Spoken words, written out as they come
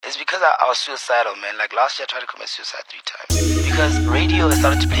It's because I was suicidal, man. Like last year I tried to commit suicide 3 times. Because radio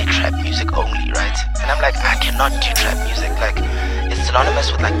started to play trap music only, right? And I'm like, I cannot do trap music. Like, it's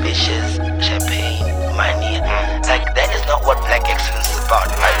synonymous with like bitches, champagne, money. Like, that is not what black excellence is about,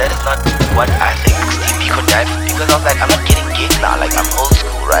 right? That is not what I think Steve Biko died for. Because I was like, I'm not getting gigs now. Like, I'm old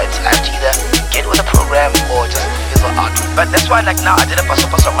school, right? I have to either get with a program or just fizzle out. But that's why, like, now I did a paso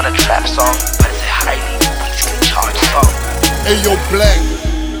on a trap song, but it's a highly politically charged song. Hey yo, Black,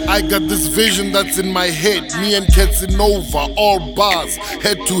 I got this vision that's in my head. Me and Ketsinova, all bars,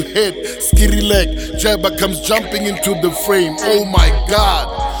 head to head. Skitty leg, Jabba comes jumping into the frame. Oh my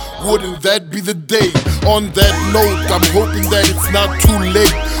God, wouldn't that be the day? On that note, I'm hoping that it's not too late,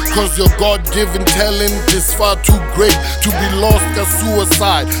 cause your God-given talent is far too great to be lost as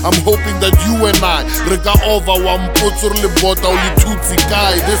suicide. I'm hoping that you and I rega over wamputsur libota ulitutsi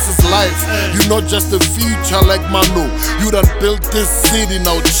guy. This is life. You're not just a feature like Mano. You done built this city,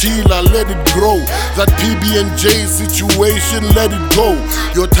 now chilla, let it grow. That PB&J situation, let it go.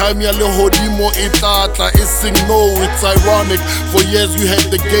 Your time ya lehodimo itata is sing no. It's ironic. For years you had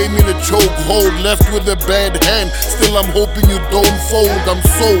the game in a chokehold, left with a bad hand. Still I'm hoping you don't fold. I'm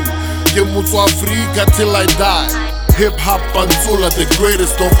sold. Gemutsu Africa till I die. Hip hop Banzula, the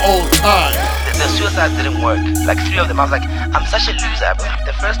greatest of all time. The suicide didn't work. Like 3 of them, I was like, I'm such a loser.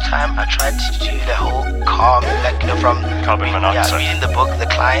 The first time I tried to do the whole calm, like, you know, from carbon monoxide. Reading the book, The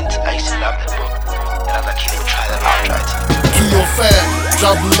Client. I used to love that book. And I was like, can you try that out, right? To your fam,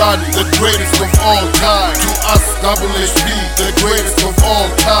 Jabulani, the greatest of all time. To us, HHP, the greatest of all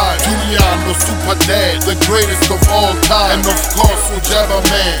time. Juliano, Super Dad, the greatest of all time. And of course, Ujaba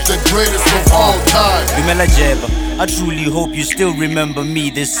Man, the greatest of all time. Dumela Jeba, I truly hope you still remember me.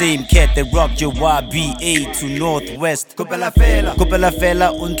 The same cat that rocked your YBA to Northwest. Kopela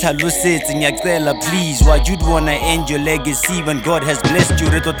fela, unthalusetse ngiyacela please. Why you'd wanna end your legacy when God has blessed you?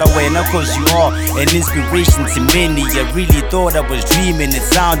 Retota wena, cause you are an inspiration to many. I really thought I was dreaming, it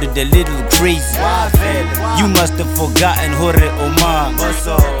sounded a little crazy. You must have forgotten hore Oma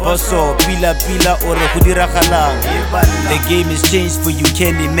Boso, pila ore hudirakalang. The game has changed for you,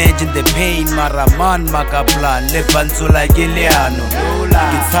 can't imagine the pain. Maraman makaplan, lepanzula geleano.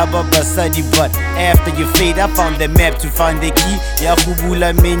 It's haba basadi, but after your fate I found the map to find the key.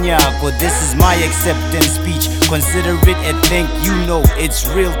 Yahubula menyako, this is my acceptance speech. Consider it and thank you, know it's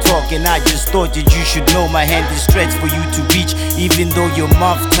real talk. And I just thought that you should know my hand is stretched for you to reach. Even though your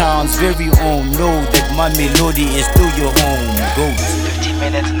mouth town's very own, know that my melody is still your home. Go. 15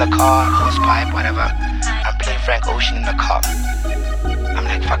 minutes in the car, hose pipe, whatever. I'm playing Frank Ocean in the car. I'm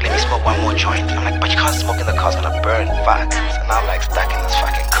like, fuck, let me smoke one more joint. I'm like, but you can't smoke in the car, it's gonna burn. Fuck. So now I'm like stuck in this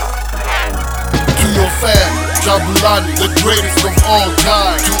fucking car. To your fam, Jabulani, the greatest of all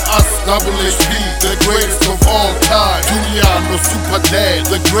time. To us, HHP, the greatest of all time. Juliano, Super Dad,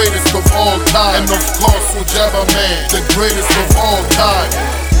 the greatest of all time. And of course, Ujaba Man, the greatest of all time.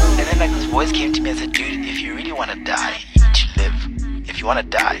 And then like this voice came to me and said, dude, if you really wanna die, you need to live. If you wanna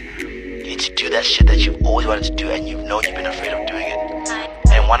die, you need to do that shit that you've always wanted to do and you've known you've been afraid of doing it.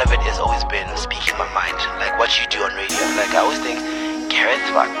 And one of it has always been speaking my mind. Like what you do on radio. Like I always think, Gareth,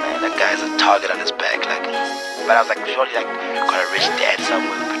 fuck man, that guy's a target on his back. Like, but I was like, surely like got a rich dad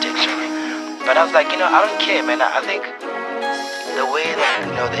somewhere who protects you. But I was like, you know, I don't care, man. I think the way that,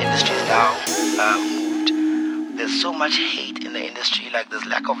 you know, the industry is now moved, there's so much hate in the industry. Like there's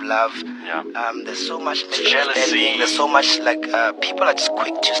lack of love. Yeah. There's so much jealousy. There's so much like people are just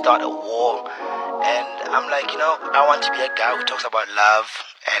quick to start a war. And I'm like, you know, I want to be a guy who talks about love,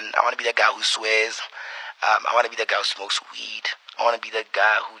 and I want to be the guy who swears. I want to be the guy who smokes weed. I want to be the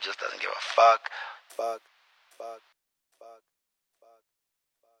guy who just doesn't give a fuck.